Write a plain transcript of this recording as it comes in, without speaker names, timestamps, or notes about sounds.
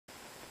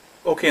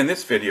Okay, in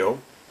this video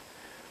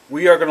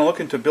we are going to look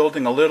into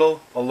building a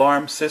little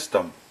alarm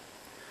system.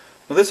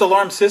 Now this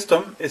alarm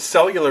system is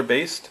cellular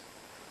based,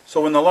 so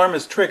when the alarm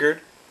is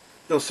triggered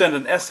it'll send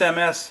an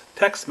SMS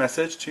text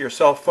message to your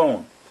cell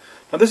phone.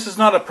 Now this is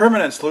not a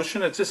permanent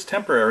solution, it's just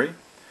temporary,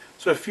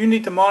 so if you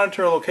need to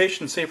monitor a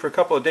location, say for a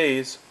couple of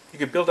days, you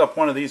can build up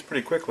one of these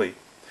pretty quickly.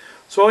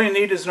 So all you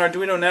need is an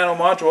Arduino Nano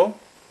module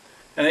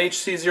and an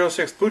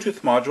HC06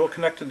 Bluetooth module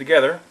connected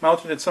together,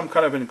 mounted in some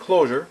kind of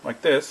enclosure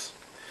like this.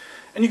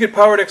 And you could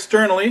power it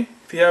externally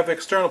if you have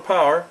external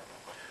power,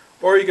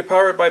 or you could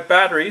power it by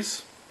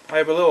batteries. I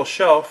have a little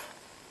shelf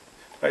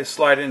I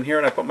slide in here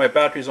and I put my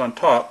batteries on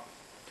top.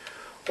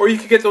 Or you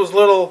could get those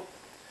little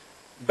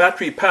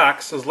battery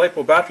packs, those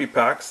LiPo battery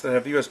packs that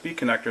have USB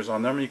connectors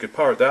on them, and you could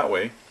power it that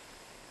way.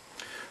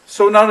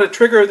 So now to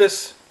trigger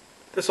this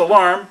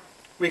alarm,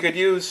 we could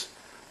use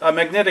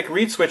magnetic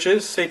reed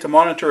switches, say to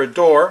monitor a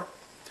door,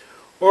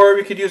 or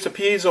we could use a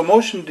piezo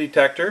motion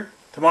detector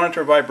to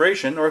monitor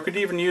vibration, or we could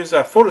even use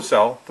a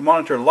photocell to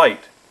monitor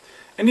light.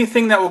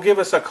 Anything that will give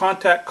us a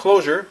contact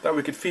closure that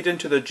we could feed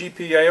into the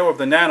GPIO of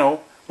the Nano,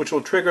 which will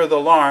trigger the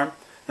alarm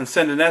and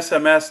send an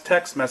SMS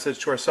text message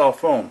to our cell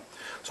phone.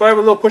 So I have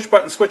a little push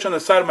button switch on the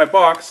side of my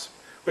box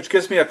which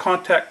gives me a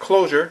contact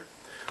closure,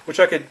 which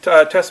I could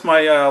test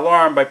my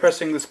alarm by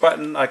pressing this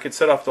button. I could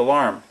set off the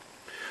alarm.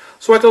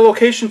 So at the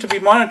location to be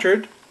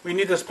monitored, we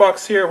need this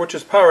box here which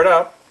is powered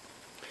up,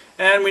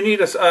 and we need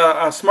a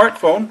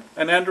smartphone,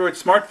 an Android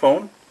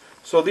smartphone.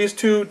 So these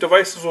two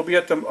devices will be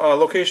at the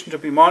location to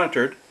be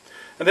monitored.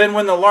 And then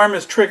when the alarm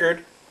is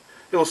triggered,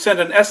 it will send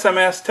an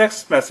SMS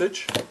text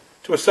message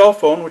to a cell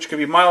phone which could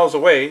be miles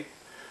away.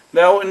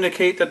 That will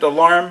indicate that the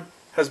alarm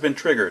has been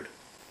triggered.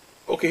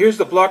 Okay, here's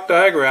the block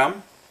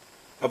diagram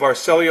of our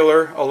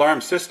cellular alarm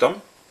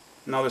system.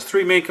 Now there's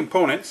three main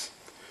components.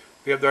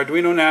 We have the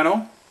Arduino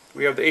Nano,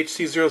 we have the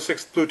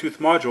HC06 Bluetooth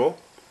module,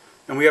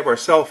 and we have our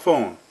cell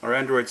phone, our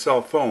Android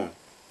cell phone.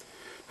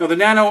 Now the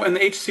Nano and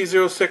the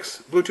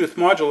HC06 Bluetooth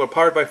module are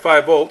powered by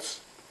 5 volts.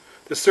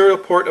 The serial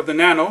port of the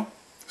Nano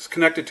is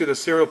connected to the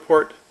serial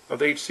port of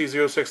the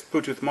HC06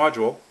 Bluetooth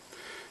module.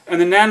 And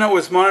the Nano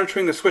is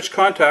monitoring the switch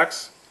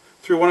contacts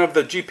through one of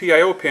the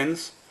GPIO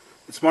pins.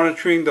 It's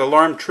monitoring the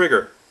alarm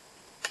trigger.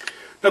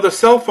 Now the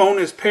cell phone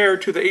is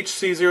paired to the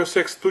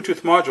HC06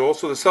 Bluetooth module,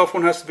 so the cell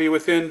phone has to be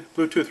within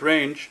Bluetooth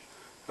range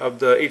of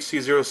the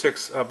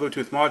HC06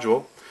 Bluetooth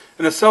module.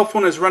 And the cell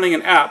phone is running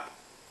an app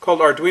called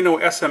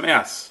Arduino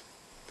SMS.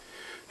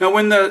 Now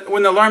when the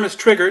alarm is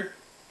triggered,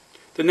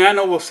 the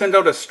Nano will send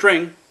out a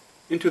string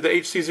into the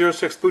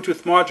HC06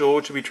 Bluetooth module,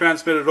 which will be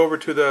transmitted over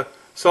to the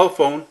cell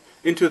phone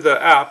into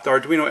the app, the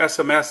Arduino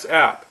SMS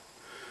app.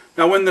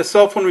 Now when the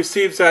cell phone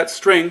receives that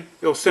string,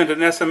 it will send an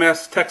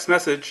SMS text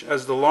message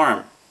as the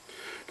alarm.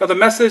 Now the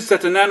message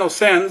that the Nano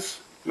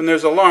sends when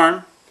there's an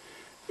alarm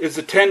is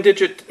a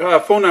 10-digit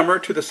phone number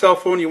to the cell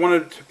phone you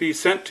want it to be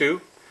sent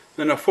to,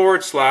 then a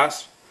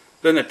 /,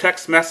 then a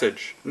text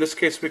message. In this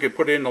case we could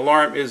put in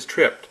alarm is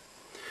tripped.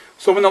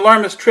 So when the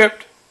alarm is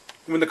tripped,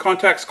 when the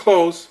contacts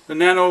close, the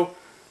Nano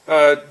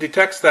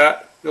detects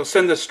that, it'll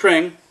send the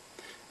string,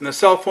 and the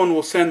cell phone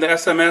will send the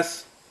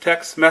SMS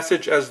text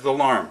message as the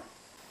alarm.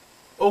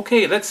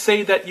 Okay, let's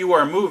say that you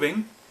are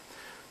moving,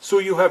 so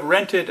you have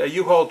rented a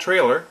U-Haul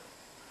trailer,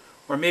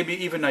 or maybe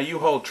even a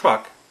U-Haul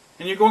truck,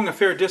 and you're going a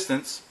fair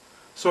distance,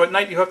 so at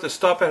night you have to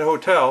stop at a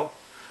hotel,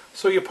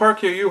 so you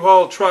park your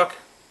U-Haul truck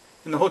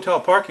in the hotel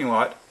parking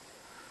lot.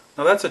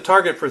 Now that's a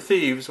target for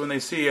thieves when they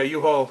see a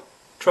U-Haul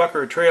truck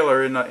or a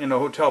trailer in a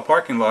hotel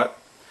parking lot.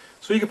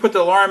 So you can put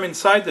the alarm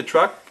inside the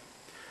truck.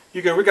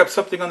 You can rig up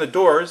something on the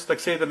doors, like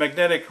say the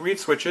magnetic reed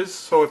switches,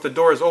 so if the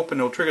door is open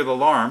it'll trigger the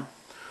alarm.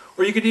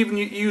 Or you could even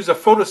use a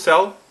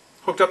photocell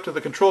hooked up to the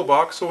control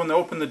box, so when they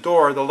open the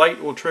door the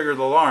light will trigger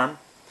the alarm.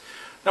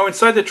 Now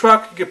inside the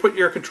truck you could put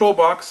your control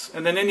box,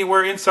 and then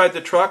anywhere inside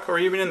the truck or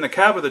even in the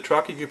cab of the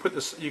truck you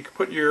could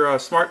put your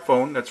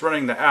smartphone that's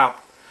running the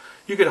app.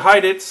 You could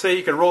hide it, say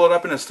you could roll it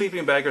up in a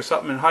sleeping bag or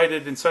something and hide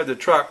it inside the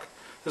truck,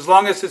 as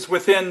long as it's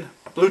within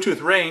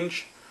Bluetooth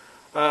range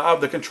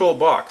of the control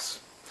box.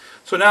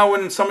 So now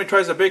when somebody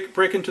tries to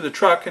break into the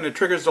truck and it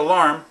triggers the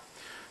alarm,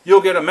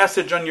 you'll get a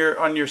message on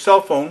your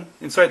cell phone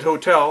inside the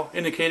hotel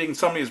indicating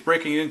somebody is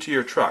breaking into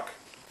your truck.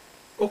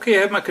 Okay,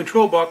 I have my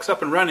control box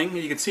up and running.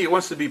 You can see it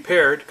wants to be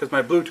paired because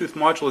my Bluetooth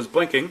module is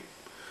blinking.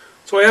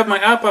 So I have my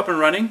app up and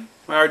running,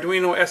 my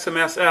Arduino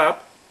SMS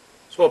app.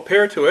 So I'll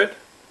pair to it,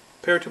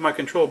 pair to my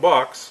control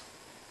box,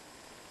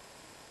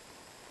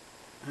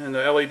 and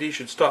the LED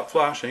should stop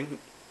flashing.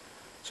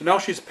 So now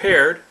she's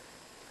paired.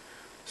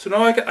 So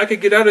now I could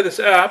get out of this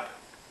app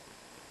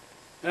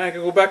and I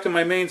can go back to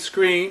my main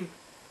screen,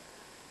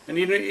 and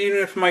even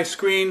if my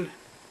screen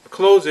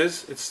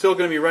closes, it's still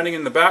going to be running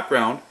in the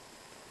background.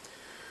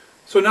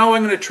 So now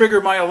I'm going to trigger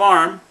my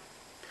alarm.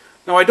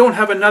 Now I don't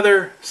have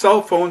another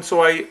cell phone,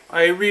 so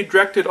I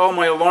redirected all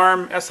my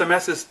alarm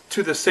SMSs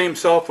to the same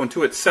cell phone,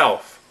 to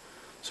itself.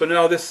 So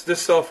now this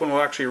cell phone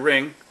will actually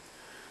ring.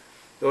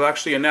 It will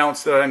actually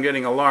announce that I'm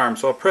getting alarm.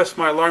 So I'll press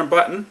my alarm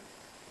button.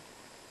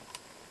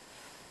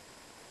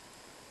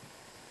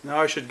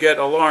 Now I should get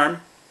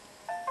alarm.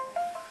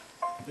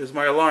 There's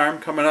my alarm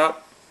coming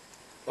up.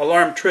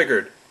 Alarm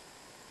triggered.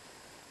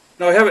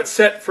 Now I have it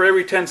set for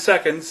every 10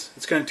 seconds.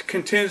 It's going to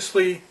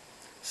continuously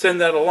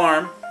send that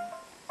alarm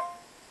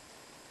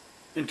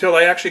until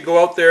I actually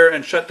go out there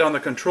and shut down the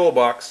control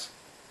box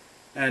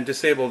and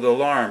disable the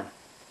alarm.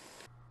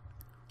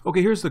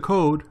 Okay, here's the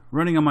code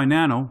running on my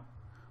Nano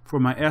for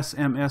my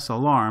SMS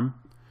alarm.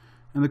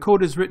 And the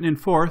code is written in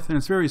Forth, and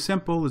it's very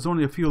simple. There's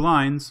only a few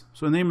lines.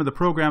 So the name of the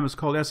program is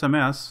called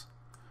SMS.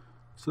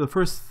 So the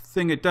first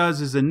thing it does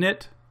is a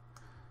init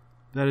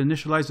that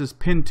initializes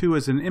pin 2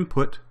 as an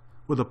input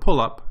with a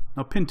pull-up.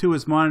 Now pin 2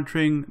 is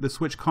monitoring the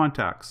switch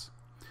contacts.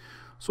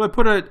 So I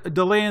put a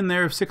delay in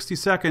there of 60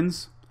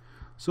 seconds.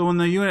 So when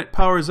the unit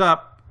powers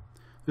up,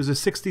 there's a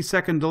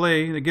 60-second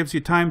delay that gives you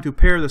time to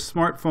pair the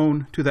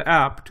smartphone to the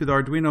app, to the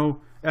Arduino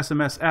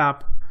SMS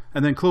app,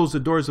 and then close the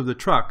doors of the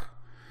truck.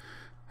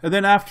 And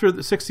then after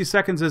the 60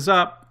 seconds is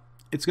up,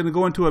 it's going to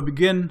go into a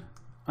begin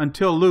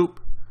until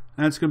loop,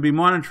 and it's going to be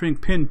monitoring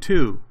pin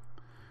 2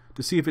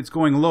 to see if it's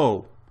going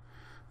low.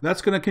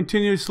 That's going to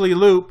continuously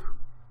loop,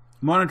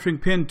 monitoring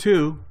pin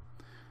 2.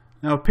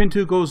 Now if pin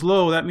 2 goes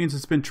low, that means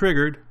it's been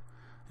triggered.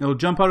 It'll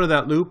jump out of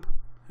that loop,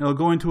 and it'll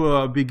go into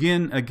a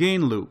begin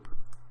again loop.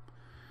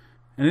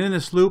 And in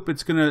this loop,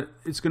 it's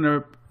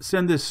gonna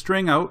send this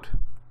string out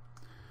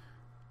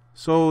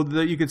so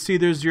that you can see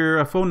there's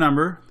your phone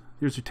number.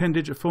 There's your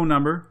 10-digit phone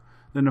number,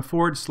 then a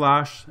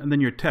 /, and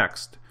then your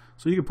text.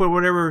 So you can put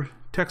whatever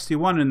text you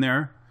want in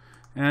there,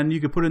 and you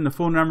can put in the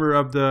phone number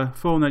of the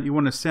phone that you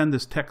want to send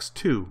this text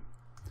to.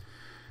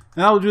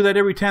 And I'll do that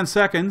every 10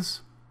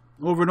 seconds,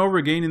 over and over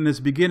again in this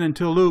begin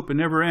until loop. It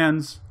never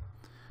ends.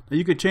 Now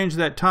you could change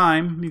that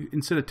time.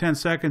 Instead of 10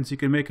 seconds, you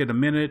can make it a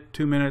minute,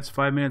 2 minutes,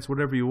 5 minutes,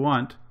 whatever you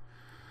want.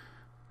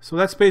 So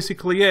that's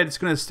basically it. It's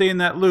going to stay in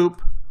that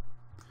loop.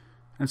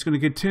 And it's going to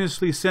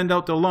continuously send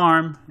out the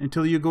alarm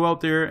until you go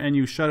out there and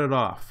you shut it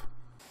off.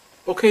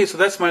 Okay, so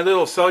that's my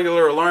little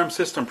cellular alarm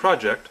system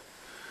project.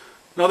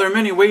 Now there are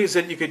many ways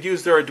that you could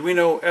use the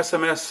Arduino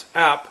SMS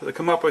app to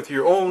come up with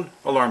your own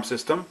alarm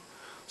system.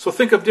 So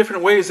think of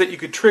different ways that you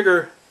could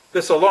trigger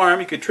this alarm.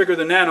 You could trigger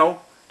the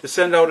Nano to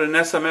send out an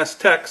SMS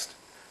text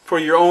for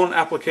your own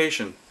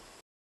application.